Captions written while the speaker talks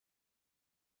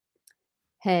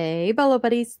Hey, Bolo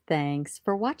buddies, thanks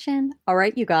for watching. All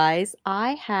right, you guys,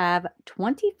 I have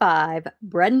 25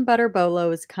 bread and butter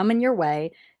bolos coming your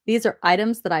way. These are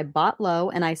items that I bought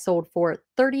low and I sold for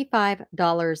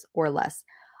 $35 or less.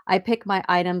 I pick my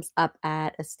items up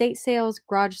at estate sales,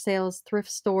 garage sales, thrift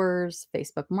stores,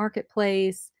 Facebook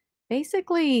Marketplace,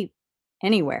 basically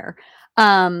anywhere.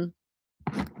 Um,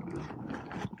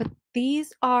 but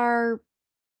these are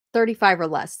 35 or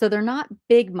less. So they're not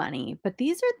big money, but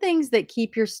these are things that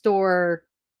keep your store,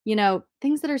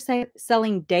 things that are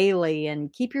selling daily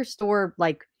and keep your store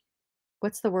like,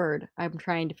 what's the word I'm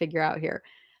trying to figure out here?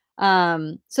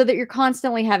 So that you're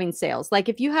constantly having sales. Like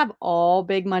if you have all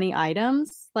big money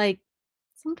items, like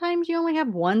sometimes you only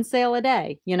have one sale a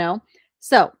day.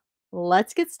 So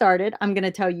let's get started. I'm going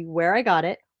to tell you where I got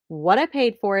it, what I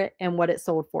paid for it, and what it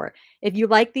sold for. If you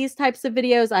like these types of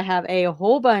videos, I have a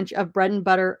whole bunch of bread and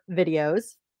butter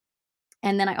videos.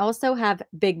 And then I also have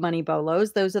big money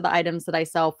bolos. Those are the items that I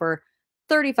sell for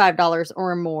 $35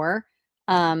 or more.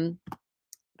 Um,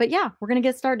 but yeah, we're going to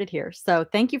get started here. So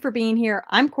thank you for being here.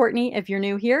 I'm Courtney. If you're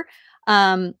new here,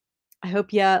 um, I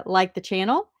hope you like the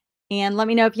channel and let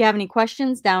me know if you have any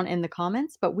questions down in the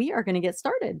comments, but we are going to get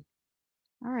started.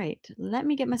 All right, let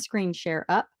me get my screen share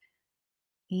up.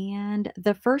 And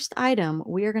the first item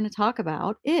we are going to talk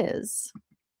about is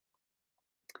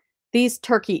these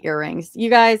turkey earrings. You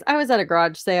guys, I was at a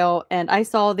garage sale and I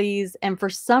saw these, and for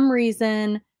some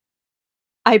reason,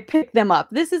 I picked them up.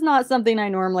 This is not something I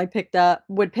normally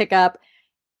would pick up.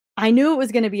 I knew it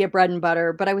was gonna be a bread and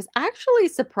butter, but I was actually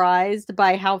surprised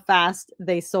by how fast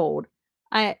they sold.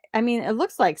 I mean, it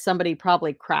looks like somebody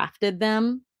probably crafted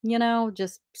them,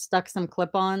 just stuck some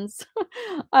clip-ons.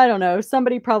 I don't know,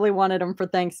 somebody probably wanted them for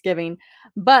Thanksgiving,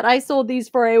 but I sold these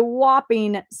for a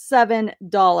whopping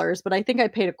 $7, but I think I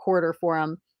paid a quarter for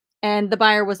them, and the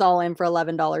buyer was all in for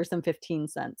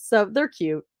 $11.15. So they're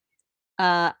cute.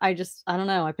 I don't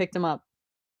know, I picked them up.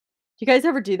 Do you guys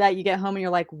ever do that? You get home and you're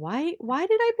like, "Why did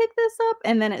I pick this up?"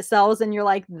 And then it sells and you're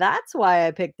like, "That's why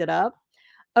I picked it up."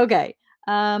 Okay.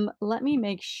 Let me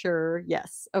make sure.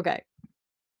 Yes. Okay.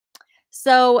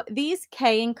 So these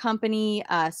K and Company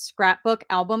scrapbook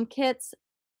album kits,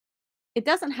 it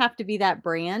doesn't have to be that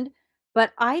brand,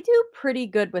 but I do pretty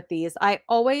good with these. I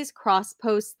always cross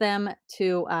post them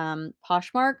to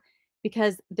Poshmark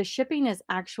because the shipping is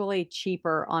actually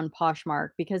cheaper on Poshmark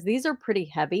because these are pretty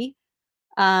heavy.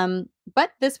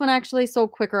 But this one actually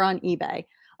sold quicker on eBay.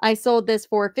 I sold this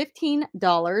for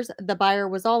 $15. The buyer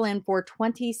was all in for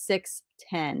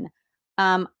 26.10.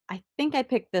 I think I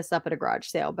picked this up at a garage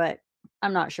sale, but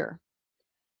I'm not sure.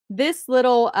 This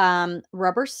little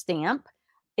rubber stamp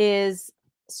is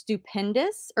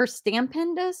stupendous or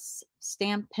stampendous,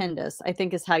 I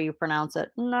think is how you pronounce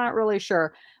it. Not really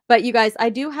sure. But you guys, I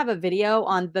do have a video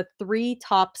on the 3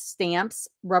 top stamps,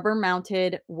 rubber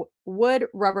mounted, wood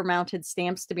rubber mounted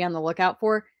stamps to be on the lookout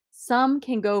for. Some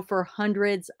can go for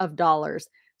hundreds of dollars.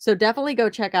 So definitely go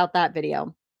check out that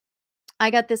video. I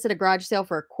got this at a garage sale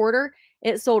for a quarter.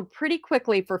 It sold pretty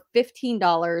quickly for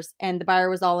 $15 and the buyer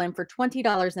was all in for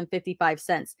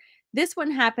 $20.55. This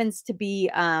one happens to be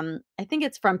I think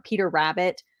it's from Peter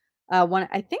Rabbit. One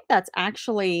I think that's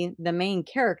actually the main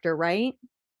character, right?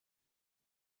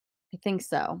 I think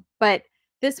so. But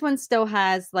this one still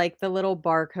has like the little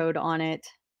barcode on it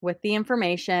with the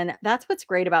information. That's what's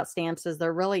great about stamps is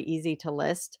they're really easy to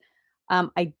list.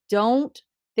 I don't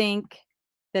think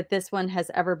that this one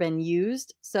has ever been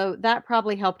used, so that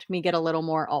probably helped me get a little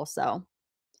more also.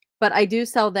 But I do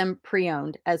sell them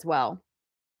pre-owned as well.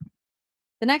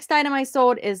 The next item I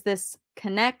sold is this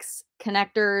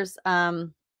connectors.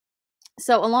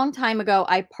 So a long time ago,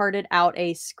 I parted out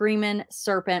a Screamin'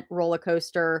 Serpent roller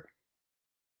coaster.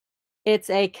 It's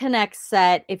a Connect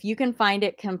set. If you can find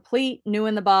it complete, new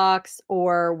in the box,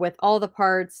 or with all the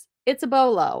parts, it's a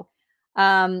Bolo.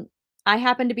 Um, I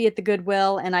happened to be at the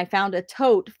Goodwill and I found a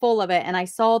tote full of it and I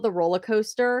saw the roller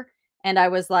coaster and I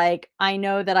was like, I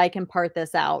know that I can part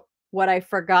this out. What I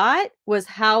forgot was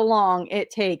how long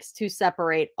it takes to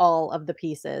separate all of the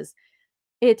pieces.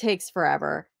 It takes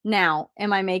forever. Now,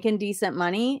 am I making decent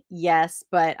money? Yes,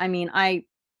 but I mean, I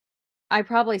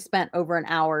probably spent over an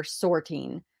hour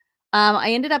sorting.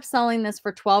 I ended up selling this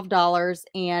for $12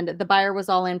 and the buyer was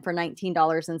all in for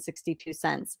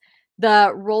 $19.62.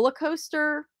 The roller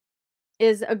coaster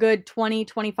is a good 20,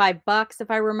 25 bucks if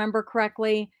I remember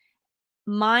correctly.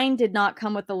 Mine did not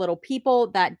come with the little people.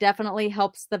 That definitely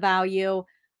helps the value.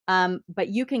 But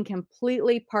you can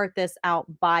completely part this out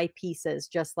by pieces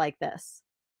just like this.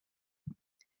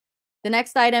 The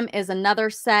next item is another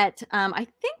set. I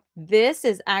think this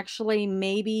is actually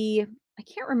maybe, I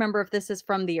can't remember if this is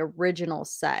from the original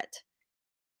set.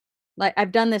 Like,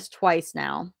 I've done this twice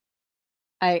now.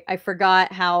 I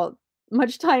forgot how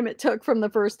much time it took from the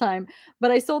first time,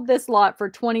 but I sold this lot for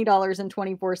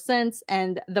 $20.24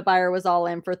 and the buyer was all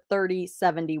in for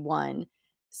 30.71.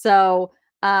 So,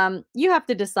 you have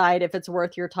to decide if it's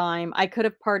worth your time. I could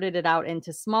have parted it out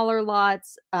into smaller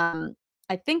lots.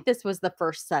 I think this was the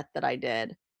first set that I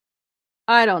did.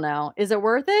 I don't know. Is it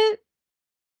worth it?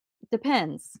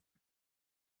 Depends.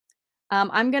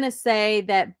 I'm gonna say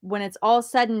that when it's all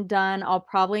said and done, I'll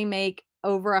probably make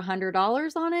over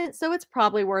 $100 on it, so it's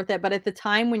probably worth it, but at the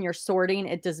time when you're sorting,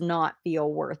 it does not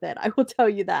feel worth it, I will tell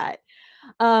you that.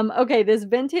 Okay, this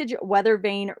vintage weather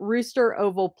vane rooster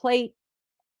oval plate,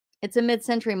 it's a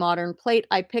mid-century modern plate.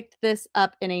 I picked this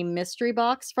up in a mystery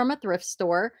box from a thrift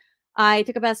store. I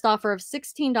took a best offer of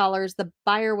 $16. The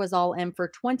buyer was all in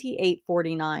for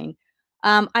 $28.49.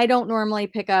 I don't normally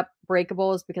pick up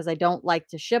breakables because I don't like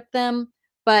to ship them,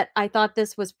 but I thought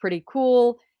this was pretty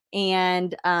cool.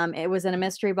 And it was in a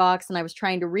mystery box, and I was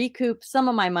trying to recoup some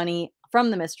of my money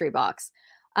from the mystery box.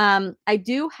 I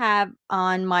do have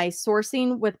on my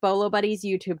Sourcing with Bolo Buddies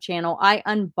YouTube channel, I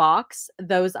unbox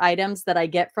those items that I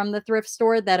get from the thrift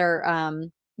store that are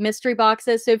mystery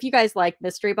boxes. So if you guys like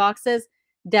mystery boxes,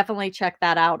 definitely check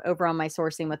that out over on my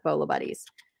Sourcing with Bolo Buddies.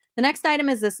 The next item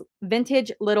is this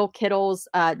vintage Little Kittles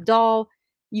doll.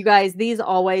 You guys, these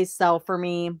always sell for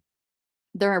me.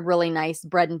 They're a really nice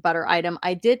bread and butter item.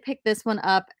 I did pick this one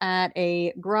up at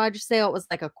a garage sale. It was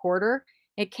like a quarter.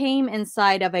 It came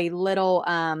inside of a little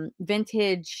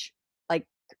vintage like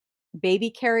baby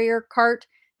carrier cart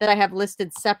that I have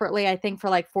listed separately, I think for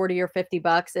like 40 or 50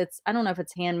 bucks. I don't know if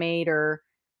it's handmade or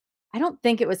I don't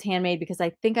think it was handmade because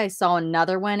I think I saw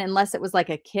another one unless it was like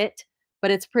a kit,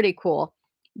 but it's pretty cool.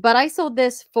 But I sold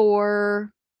this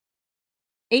for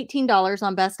 $18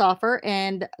 on best offer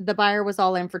and the buyer was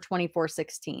all in for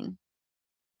 24.16.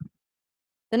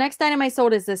 The next item I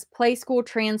sold is this Play School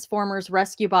Transformers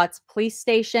Rescue Bots police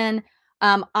station.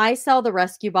 I sell the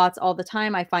rescue bots all the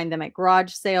time. I find them at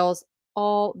garage sales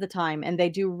all the time, and they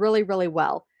do really, really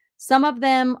well. Some of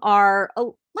them are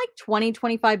like 20,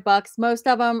 25 bucks. Most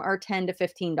of them are 10 to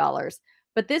 $15.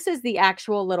 But this is the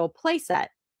actual little play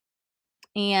set.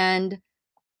 And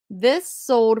this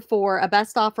sold for a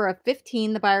best offer of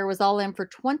 15. The buyer was all in for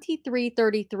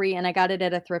 23.33, and I got it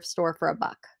at a thrift store for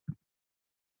 $1.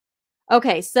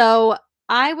 Okay, so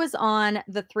I was on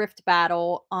the Thrift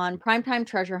Battle on Primetime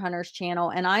Treasure Hunters channel,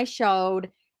 and I showed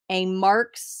a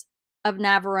Marks of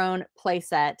Navarone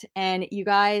playset. And you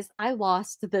guys, I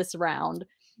lost this round.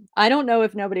 I don't know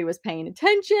if nobody was paying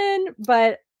attention,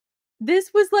 but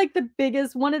this was like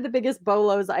one of the biggest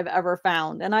bolos I've ever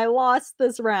found, and I lost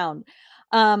this round.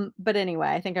 But anyway,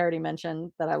 I think I already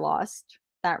mentioned that I lost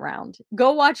that round.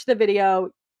 Go watch the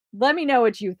video. Let me know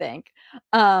what you think.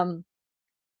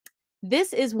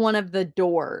 This is one of the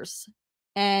doors,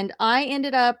 and I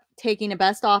ended up taking a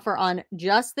best offer on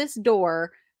just this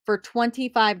door for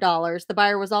 $25. The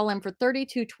buyer was all in for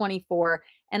 $32.24,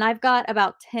 and I've got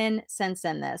about 10 cents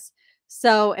in this.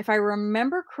 So if I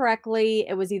remember correctly,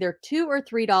 it was either $2 or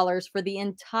 $3 for the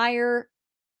entire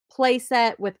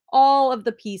playset with all of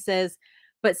the pieces,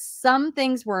 but some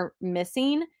things were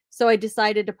missing, so I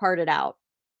decided to part it out.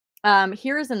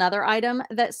 Here's another item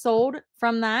that sold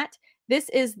from that. This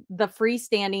is the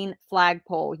freestanding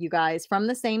flagpole, you guys, from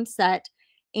the same set.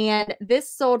 And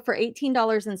this sold for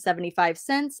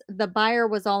 $18.75. The buyer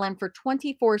was all in for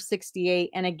 $24.68.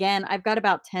 And again, I've got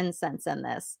about 10 cents in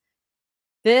this.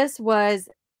 This was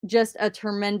just a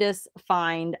tremendous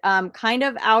find. Kind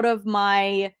of out of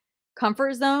my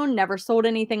comfort zone, never sold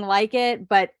anything like it.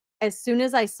 But as soon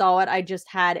as I saw it, I just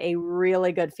had a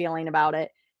really good feeling about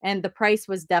it. And the price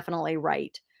was definitely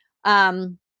right.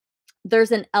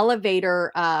 There's an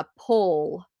elevator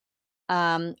pole,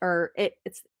 or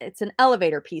it's an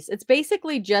elevator piece. It's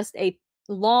basically just a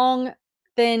long,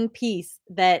 thin piece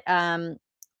that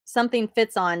something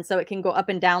fits on so it can go up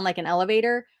and down like an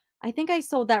elevator. I think I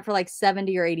sold that for like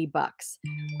 70 or 80 bucks.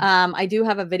 I do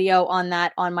have a video on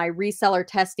that on my reseller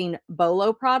testing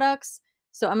Bolo products.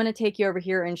 So I'm going to take you over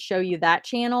here and show you that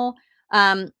channel.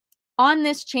 On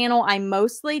this channel, I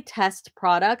mostly test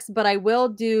products, but I will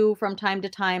do from time to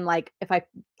time, like if I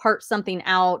part something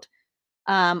out,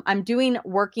 I'm doing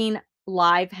working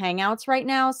live hangouts right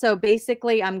now. So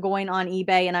basically I'm going on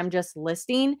eBay and I'm just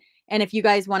listing. And if you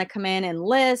guys want to come in and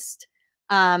list,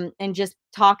 and just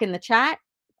talk in the chat,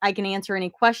 I can answer any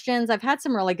questions. I've had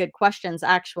some really good questions,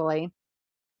 actually.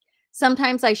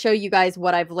 Sometimes I show you guys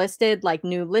what I've listed, like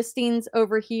new listings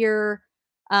over here,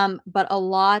 but a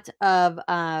lot of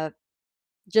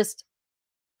just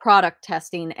product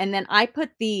testing. And then I put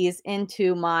these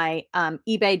into my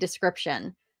eBay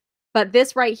description. But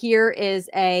this right here is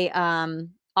a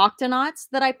Octonauts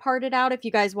that I parted out. If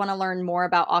you guys want to learn more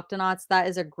about Octonauts, that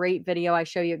is a great video. I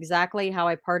show you exactly how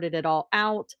I parted it all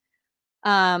out.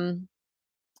 There's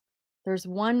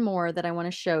one more that I want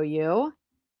to show you.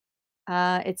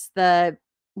 It's the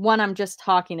one I'm just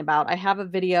talking about. I have a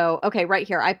video. Okay, right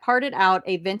here. I parted out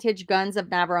a vintage Guns of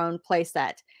Navarone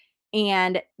playset.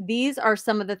 And these are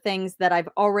some of the things that I've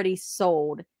already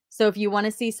sold. So if you want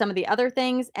to see some of the other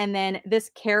things, and then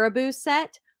this Caribou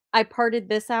set, I parted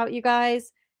this out, you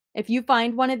guys. If you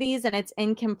find one of these and it's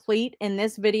incomplete, in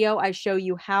this video, I show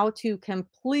you how to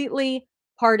completely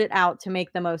part it out to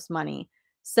make the most money.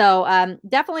 So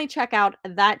definitely check out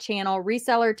that channel,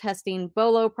 Reseller Testing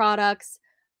Bolo Products.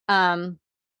 Um,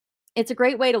 it's a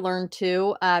great way to learn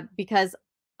too, because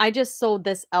I just sold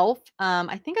this elf.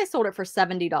 I think I sold it for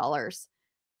 $70.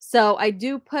 So I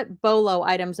do put Bolo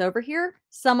items over here.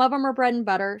 Some of them are bread and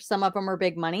butter, some of them are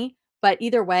big money, but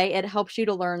either way, it helps you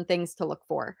to learn things to look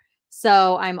for.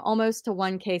 So I'm almost to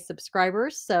 1K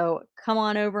subscribers. So come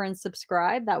on over and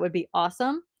subscribe. That would be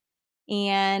awesome.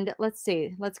 And let's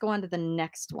see, let's go on to the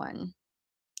next one.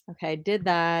 Okay, did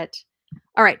that.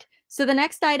 All right. So the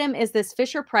next item is this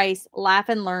Fisher Price Laugh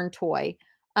and Learn toy.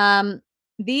 I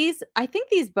think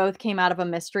these both came out of a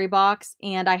mystery box,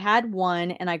 and I had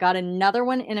one and I got another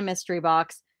one in a mystery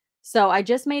box. So I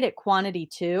just made it quantity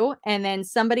 2, and then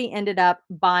somebody ended up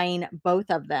buying both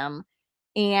of them,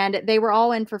 and they were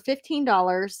all in for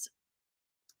 $15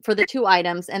 for the 2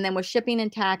 items, and then with shipping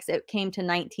and tax, it came to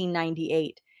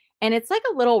 $19.98. And it's like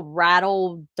a little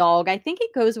rattle dog. I think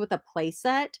it goes with a play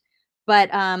set,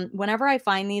 but, whenever I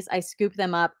find these, I scoop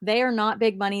them up. They are not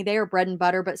big money, they are bread and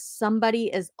butter, but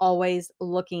somebody is always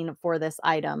looking for this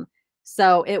item,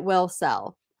 so it will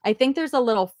sell. I think there's a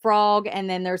little frog, and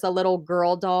then there's a little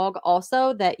girl dog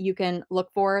also that you can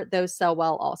look for. Those sell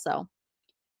well also.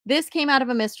 This came out of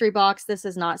a mystery box. This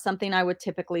is not something I would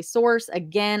typically source.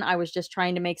 Again, I was just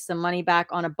trying to make some money back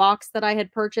on a box that I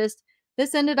had purchased.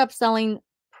 This ended up selling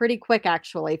pretty quick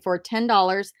actually for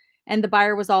 $10, and the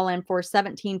buyer was all in for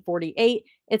 $17.48.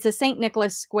 It's a St.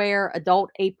 Nicholas Square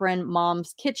adult apron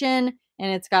mom's kitchen,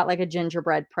 and it's got like a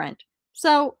gingerbread print.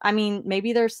 So, I mean,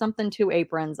 maybe there's something to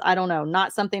aprons. I don't know.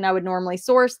 Not something I would normally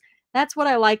source. That's what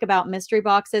I like about mystery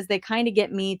boxes. They kind of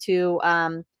get me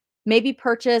to maybe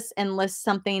purchase and list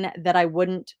something that I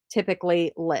wouldn't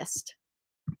typically list.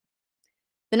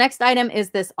 The next item is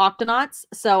this Octonauts.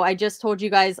 So I just told you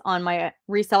guys on my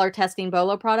reseller testing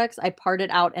Bolo products, I parted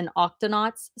out an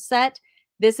Octonauts set.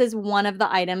 This is one of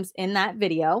the items in that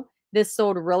video. This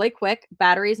sold really quick,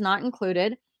 batteries not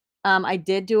included. I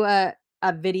did do a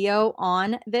video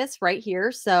on this right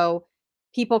here. So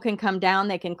people can come down,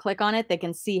 they can click on it, they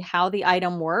can see how the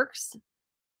item works.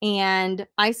 And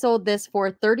I sold this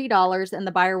for $30, and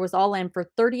the buyer was all in for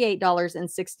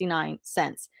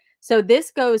 $38.69. So this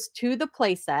goes to the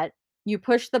playset. You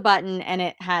push the button and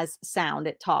it has sound.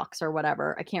 It talks or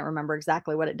whatever. I can't remember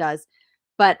exactly what it does,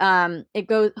 but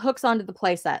it hooks onto the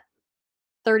playset.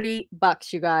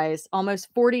 $30, you guys,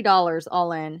 almost $40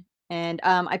 all in. And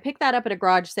I picked that up at a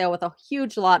garage sale with a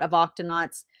huge lot of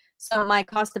Octonauts. So my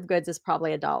cost of goods is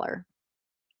probably $1.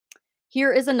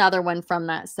 Here is another one from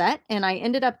that set, and I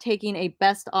ended up taking a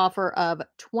best offer of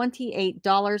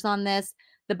 $28 on this.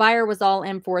 The buyer was all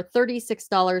in for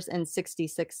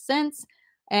 $36.66,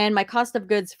 and my cost of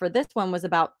goods for this one was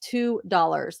about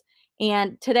 $2.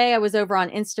 And today I was over on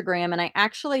Instagram, and I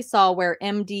actually saw where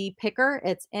MD Picker,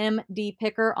 it's MD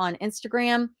Picker on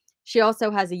Instagram, she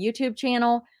also has a YouTube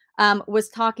channel, was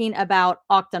talking about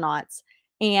Octonauts.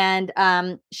 And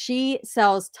she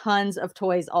sells tons of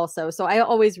toys also. So I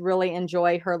always really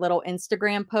enjoy her little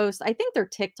Instagram posts. I think they're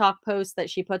TikTok posts that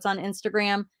she puts on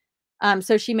Instagram.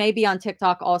 So she may be on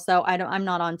TikTok also. I'm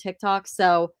not on TikTok.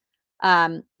 So,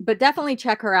 but definitely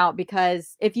check her out,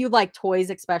 because if you like toys,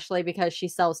 especially because she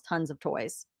sells tons of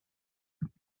toys.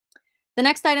 The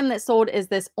next item that sold is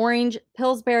this orange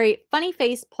Pillsbury Funny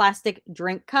Face plastic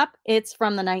drink cup. It's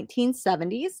from the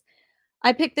 1970s.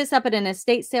 I picked this up at an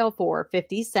estate sale for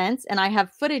 50 cents, and I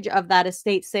have footage of that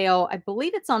estate sale. I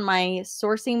believe it's on my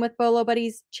Sourcing with Bolo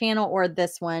Buddies channel or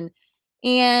this one.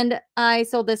 And I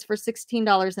sold this for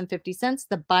 $16.50.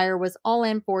 The buyer was all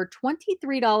in for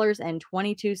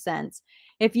 $23.22.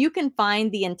 If you can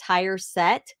find the entire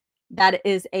set, that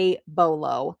is a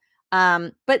Bolo.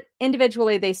 But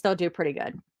individually, they still do pretty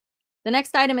good. The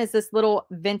next item is this little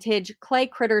vintage Clay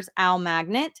Critters owl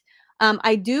magnet.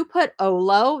 I do put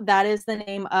Olo. That is the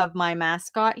name of my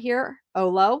mascot here,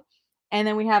 Olo. And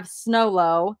then we have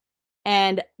Snowlo,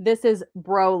 and this is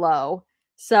Brolo.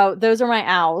 So those are my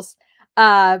owls.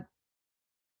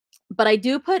 but I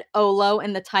do put Olo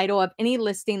in the title of any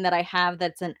listing that I have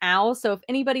that's an owl. So if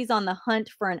anybody's on the hunt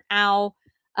for an owl,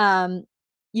 um,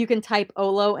 you can type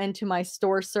Olo into my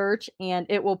store search and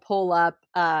it will pull up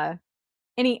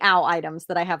any owl items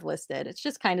that I have listed. It's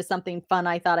just kind of something fun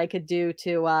I thought I could do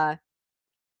to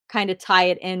kind of tie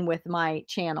it in with my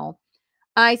channel.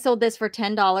 I sold this for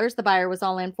 $10. The buyer was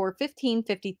all in for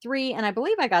 $15.53, and I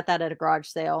believe I got that at a garage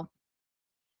sale.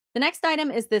 The next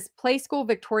item is this Play School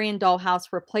Victorian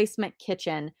Dollhouse Replacement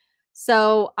Kitchen.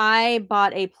 So I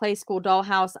bought a Play School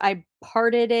dollhouse. I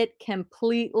parted it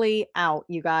completely out,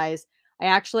 you guys. I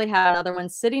actually have another one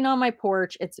sitting on my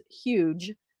porch. It's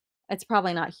huge. It's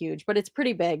probably not huge, but it's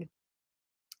pretty big,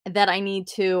 that I need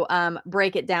to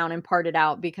break it down and part it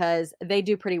out because they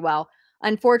do pretty well.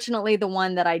 Unfortunately, the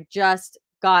one that I just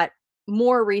got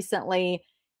more recently,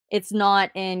 it's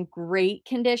not in great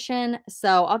condition.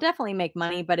 So I'll definitely make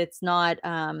money, but it's not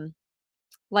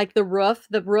like the roof.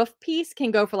 The roof piece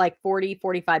can go for like 40,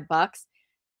 45 bucks,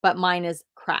 but mine is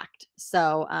cracked.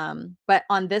 So, but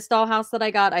on this dollhouse that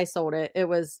I got, I sold it. It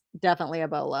was definitely a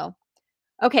bolo.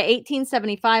 Okay,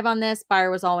 1875 on this.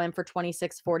 Buyer was all in for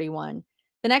 26.41.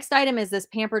 The next item is this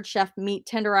Pampered Chef meat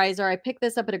tenderizer. I picked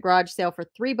this up at a garage sale for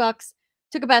 $3.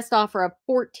 Took a best offer of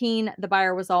 14. The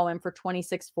buyer was all in for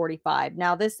 26.45.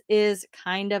 Now this is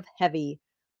kind of heavy.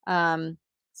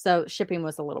 So shipping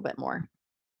was a little bit more.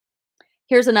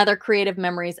 Here's another Creative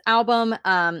Memories album.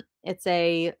 It's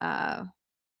a I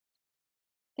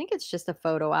think it's just a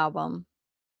photo album.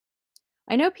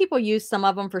 I know people use some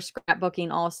of them for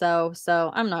scrapbooking also,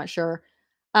 so I'm not sure.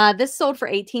 This sold for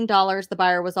 $18. The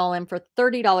buyer was all in for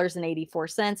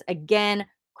 $30.84. Again,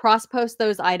 cross-post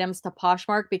those items to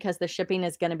Poshmark because the shipping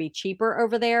is going to be cheaper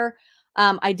over there.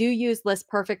 I do use List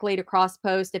Perfectly to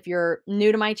cross-post. If you're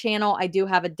new to my channel, I do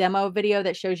have a demo video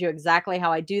that shows you exactly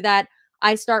how I do that.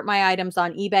 I start my items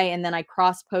on eBay and then I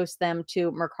cross-post them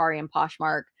to Mercari and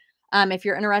Poshmark. If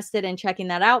you're interested in checking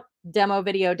that out, demo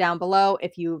video down below.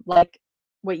 If you like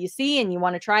what you see and you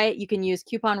want to try it, you can use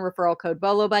coupon referral code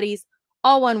bolobuddies,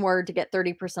 all one word, to get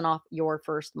 30% off your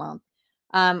first month.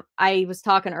 I was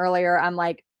talking earlier, I'm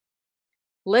like,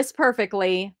 List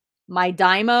Perfectly, my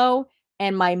Dymo,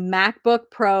 and my MacBook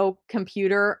Pro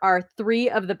computer are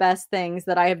three of the best things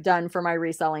that I have done for my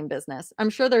reselling business. I'm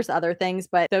sure there's other things,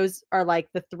 but those are like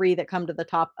the three that come to the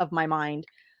top of my mind.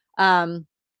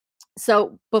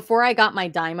 So before I got my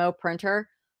Dymo printer,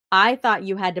 I thought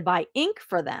you had to buy ink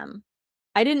for them.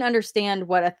 I didn't understand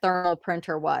what a thermal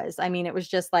printer was. I mean, it was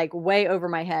just like way over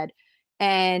my head.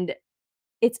 And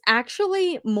it's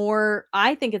actually more,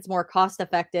 I think it's more cost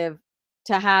effective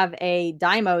to have a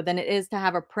Dymo than it is to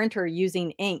have a printer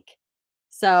using ink.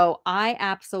 So I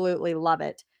absolutely love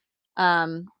it.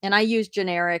 And I use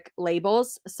generic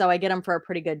labels, so I get them for a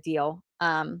pretty good deal.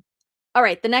 All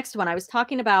right, the next one, I was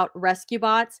talking about rescue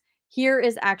bots. Here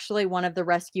is actually one of the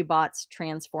rescue bots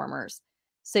transformers.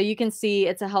 So you can see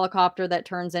it's a helicopter that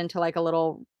turns into like a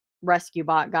little rescue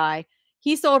bot guy.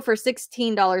 He sold for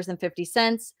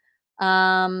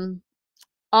 $16.50.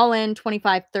 All in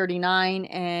 $25.39,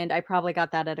 and I probably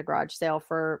got that at a garage sale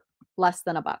for less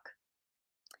than $1.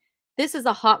 This is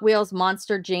a Hot Wheels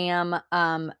Monster Jam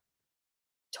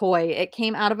toy. It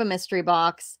came out of a mystery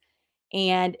box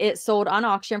and it sold on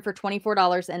auction for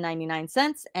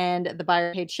 $24.99, and the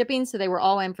buyer paid shipping, so they were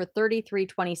all in for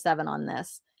 $33.27 on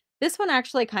this. This one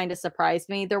actually kind of surprised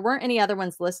me. There weren't any other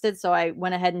ones listed, so I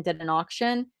went ahead and did an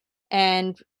auction,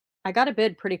 and I got a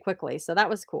bid pretty quickly, so that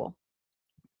was cool.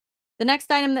 The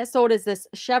next item that sold is this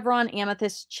Chevron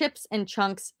Amethyst Chips and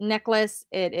Chunks necklace.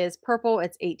 It is purple.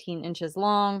 It's 18 inches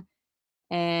long,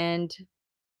 and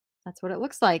that's what it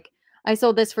looks like. I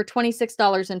sold this for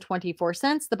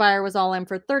 $26.24. The buyer was all in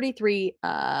for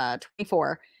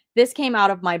 $33.24. This came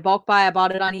out of my bulk buy. I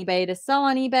bought it on eBay to sell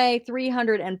on eBay.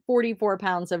 344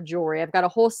 pounds of jewelry. I've got a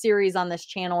whole series on this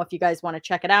channel if you guys want to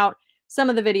check it out. Some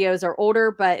of the videos are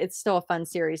older, but it's still a fun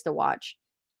series to watch.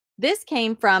 This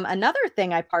came from another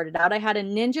thing I parted out. I had a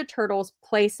Ninja Turtles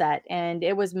playset and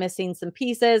it was missing some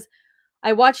pieces.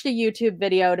 I watched a YouTube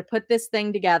video to put this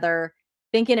thing together,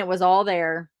 thinking it was all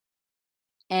there,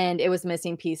 and it was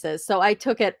missing pieces. So I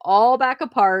took it all back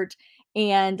apart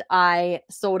and I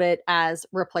sold it as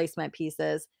replacement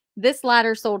pieces. This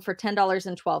ladder sold for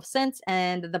 $10.12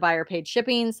 and the buyer paid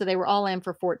shipping, so they were all in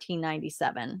for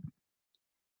 $14.97.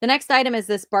 The next item is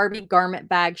this Barbie garment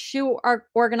bag shoe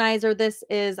organizer. This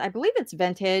is, I believe it's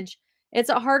vintage. It's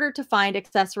a harder to find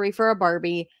accessory for a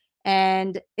Barbie,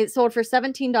 and it sold for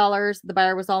 $17. The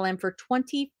buyer was all in for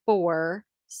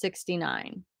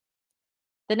 $24.69.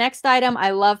 The next item, I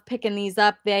love picking these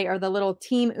up. They are the little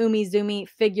Team Umi Zumi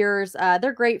figures.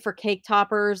 They're great for cake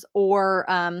toppers or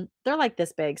they're like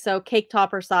this big, so cake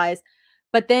topper size.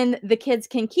 But then the kids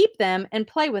can keep them and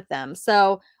play with them.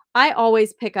 So I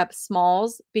always pick up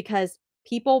smalls because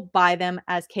people buy them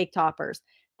as cake toppers.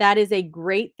 That is a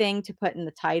great thing to put in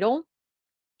the title.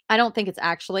 I don't think it's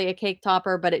actually a cake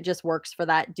topper, but it just works for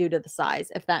that due to the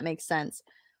size, if that makes sense.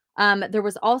 There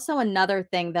was also another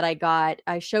thing that I got.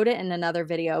 I showed it in another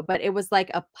video, but it was like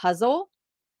a puzzle,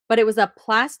 but it was a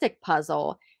plastic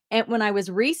puzzle. And when I was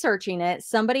researching it,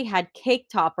 somebody had cake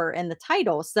topper in the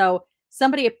title. So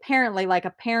somebody apparently, like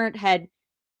a parent, had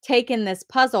taken this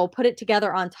puzzle, put it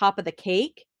together on top of the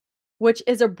cake, which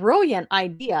is a brilliant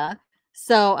idea.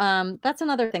 So that's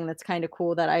another thing that's kind of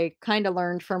cool that I kind of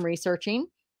learned from researching.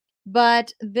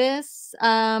 But this,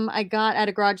 I got at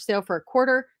a garage sale for a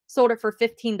quarter, sold it for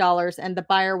 $15, and the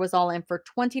buyer was all in for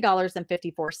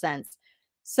 $20.54.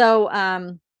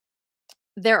 So,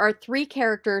 there are 3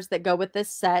 characters that go with this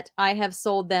set. I have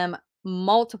sold them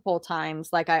multiple times,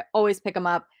 like, I always pick them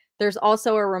up. There's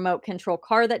also a remote control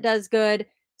car that does good.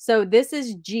 So this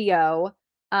is Geo,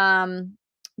 um,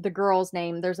 the girl's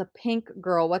name. There's a pink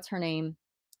girl. What's her name?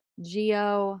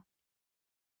 Geo.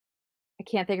 I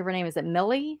can't think of her name. Is it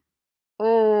Millie?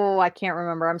 Oh, I can't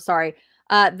remember, I'm sorry.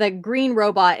 The green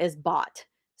robot is Bot.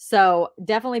 So,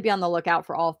 definitely be on the lookout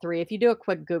for all 3. If you do a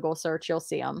quick Google search, you'll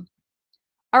see them.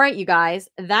 All right, you guys,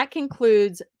 that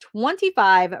concludes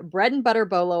 25 bread and butter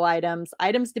bolo items,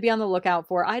 items to be on the lookout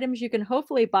for, items you can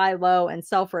hopefully buy low and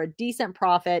sell for a decent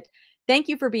profit. Thank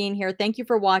you for being here. Thank you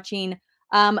for watching.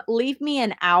 Leave me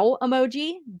an owl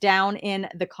emoji down in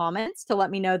the comments to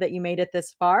let me know that you made it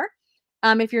this far.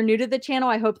 If you're new to the channel,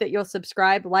 I hope that you'll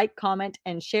subscribe, like, comment,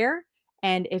 and share.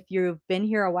 And if you've been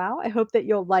here a while, I hope that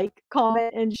you'll like,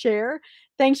 comment, and share.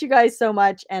 Thanks, you guys, so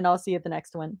much, and I'll see you at the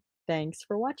next one. Thanks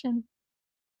for watching.